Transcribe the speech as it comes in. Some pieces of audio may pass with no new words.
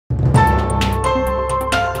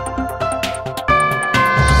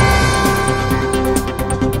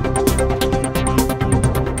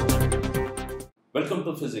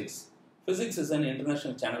Welcome to Physics. Physics is an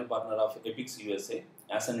international channel partner of Epix USA.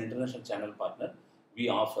 As an international channel partner, we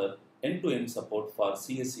offer end-to-end support for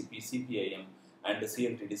CSCP, CPIM and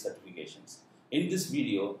CLTD certifications. In this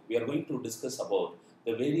video, we are going to discuss about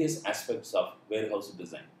the various aspects of warehouse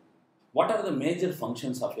design. What are the major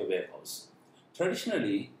functions of a warehouse?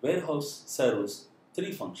 Traditionally, warehouse serves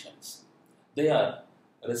three functions. They are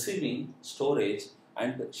receiving, storage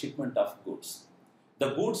and shipment of goods.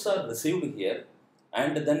 The goods are received here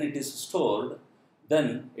and then it is stored,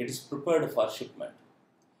 then it is prepared for shipment.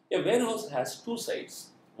 A warehouse has two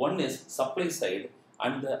sides. One is supply side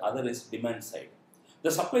and the other is demand side. The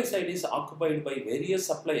supply side is occupied by various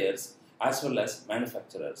suppliers as well as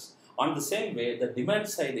manufacturers. On the same way, the demand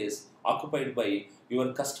side is occupied by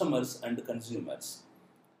your customers and consumers.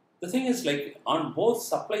 The thing is, like, on both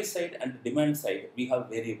supply side and demand side, we have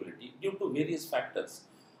variability due to various factors.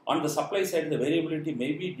 On the supply side, the variability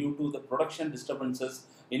may be due to the production disturbances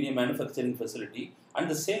in a manufacturing facility, and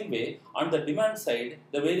the same way, on the demand side,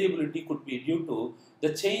 the variability could be due to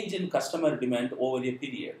the change in customer demand over a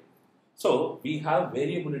period. So, we have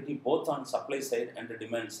variability both on supply side and the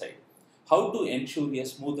demand side. How to ensure a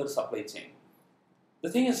smoother supply chain? The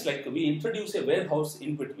thing is, like, we introduce a warehouse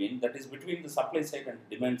in between, that is between the supply side and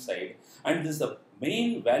the demand side, and this is the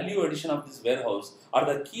main value addition of this warehouse, or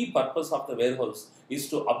the key purpose of the warehouse is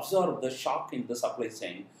to absorb the shock in the supply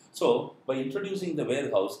chain. So, by introducing the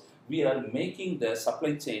warehouse, we are making the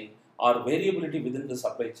supply chain or variability within the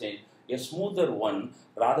supply chain a smoother one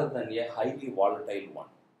rather than a highly volatile one.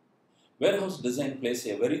 Warehouse design plays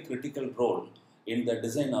a very critical role in the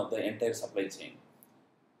design of the entire supply chain.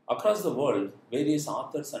 Across the world, various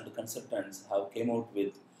authors and consultants have came out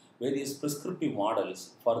with various prescriptive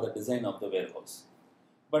models for the design of the warehouse.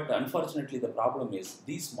 But unfortunately, the problem is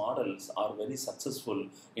these models are very successful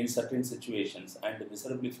in certain situations and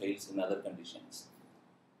miserably fails in other conditions.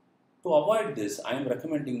 To avoid this, I am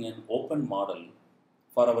recommending an open model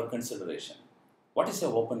for our consideration. What is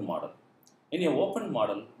an open model? In an open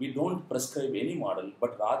model, we don't prescribe any model,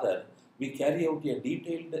 but rather we carry out a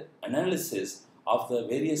detailed analysis of the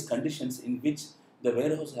various conditions in which the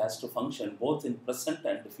warehouse has to function both in present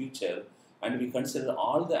and future, and we consider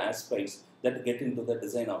all the aspects that get into the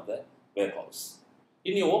design of the warehouse.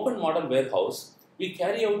 In the open model warehouse, we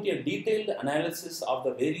carry out a detailed analysis of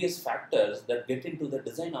the various factors that get into the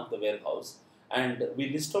design of the warehouse, and we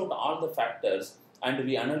list out all the factors and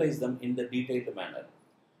we analyze them in the detailed manner.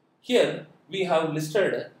 Here we have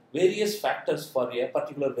listed various factors for a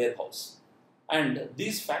particular warehouse, and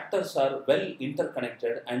these factors are well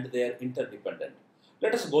interconnected and they are interdependent.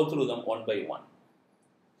 Let us go through them one by one.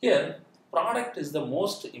 Here, product is the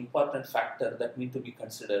most important factor that need to be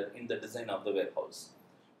considered in the design of the warehouse.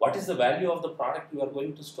 What is the value of the product you are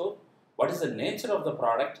going to store? What is the nature of the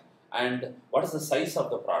product? And what is the size of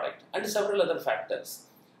the product? And several other factors.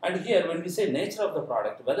 And here, when we say nature of the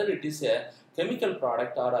product, whether it is a chemical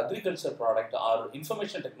product or agriculture product or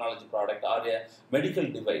information technology product or a medical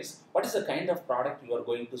device, what is the kind of product you are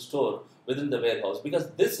going to store within the warehouse? Because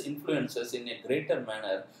this influences in a greater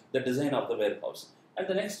manner the design of the warehouse. And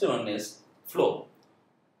the next one is flow.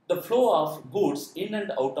 The flow of goods in and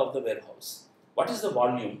out of the warehouse. What is the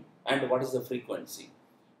volume and what is the frequency?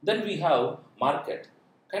 Then we have market.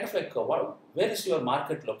 Kind of like where is your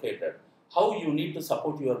market located? How you need to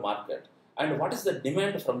support your market, and what is the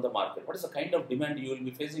demand from the market? What is the kind of demand you will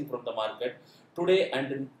be facing from the market today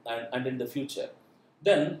and in the future?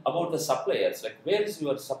 Then about the suppliers, like where is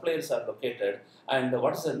your suppliers are located and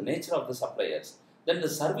what is the nature of the suppliers? Then the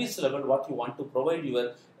service level, what you want to provide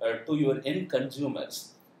to your end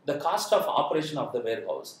consumers. The cost of operation of the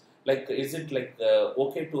warehouse. Like, is it like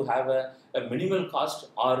okay to have a minimal cost,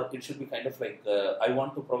 or it should be kind of like I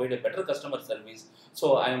want to provide a better customer service,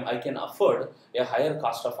 so I can afford a higher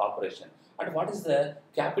cost of operation. And what is the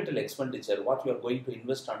capital expenditure, what you are going to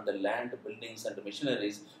invest on the land, buildings and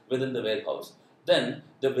machineries within the warehouse. Then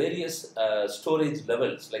the various storage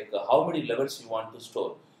levels, like how many levels you want to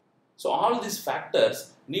store. So all these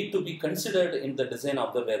factors need to be considered in the design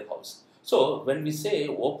of the warehouse. So when we say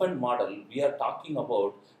open model, we are talking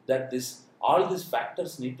about that all these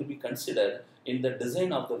factors need to be considered in the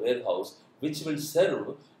design of the warehouse, which will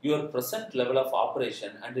serve your present level of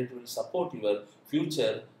operation and it will support your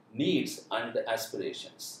future needs and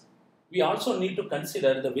aspirations. We also need to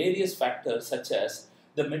consider the various factors such as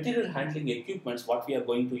the material handling equipments what we are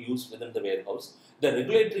going to use within the warehouse, the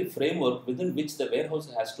regulatory framework within which the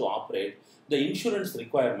warehouse has to operate, the insurance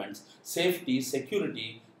requirements, safety,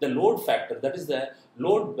 security, the load factor, that is the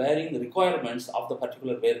load bearing requirements of the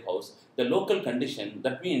particular warehouse, the local condition,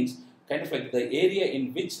 that means kind of like the area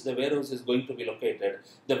in which the warehouse is going to be located,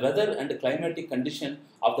 the weather and the climatic condition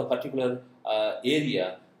of the particular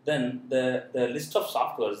area, then the list of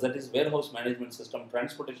softwares, that is warehouse management system,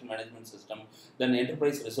 transportation management system, then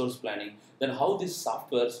enterprise resource planning, then how these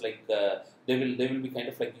softwares like they will be kind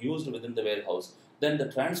of like used within the warehouse, then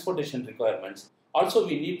the transportation requirements. Also,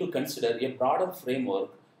 we need to consider a broader framework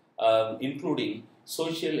including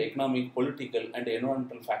social, economic, political and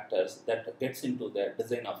environmental factors that gets into the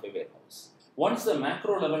design of a warehouse. Once the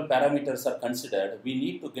macro level parameters are considered, we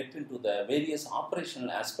need to get into the various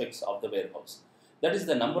operational aspects of the warehouse. That is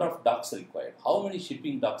the number of docks required, how many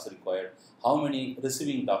shipping docks required, how many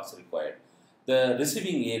receiving docks required, the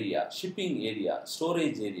receiving area, shipping area,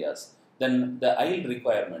 storage areas, then the aisle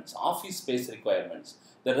requirements, office space requirements,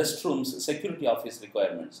 the restrooms, security office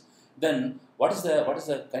requirements, then what is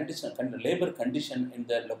the condition, labor condition in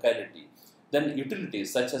the locality, then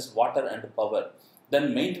utilities such as water and power,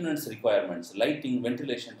 then maintenance requirements, lighting,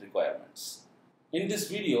 ventilation requirements. In this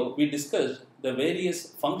video, we discussed the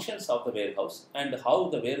various functions of the warehouse and how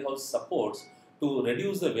the warehouse supports to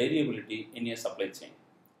reduce the variability in a supply chain.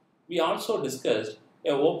 We also discussed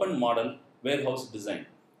an open model warehouse design.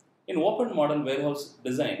 In open model warehouse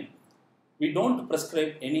design, we don't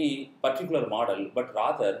prescribe any particular model, but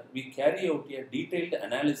rather we carry out a detailed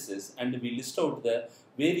analysis and we list out the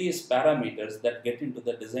various parameters that get into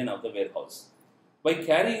the design of the warehouse. By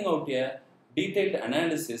carrying out a detailed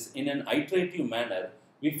analysis in an iterative manner,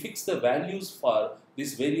 we fix the values for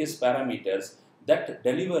these various parameters that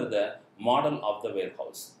deliver the model of the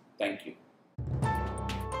warehouse. Thank you.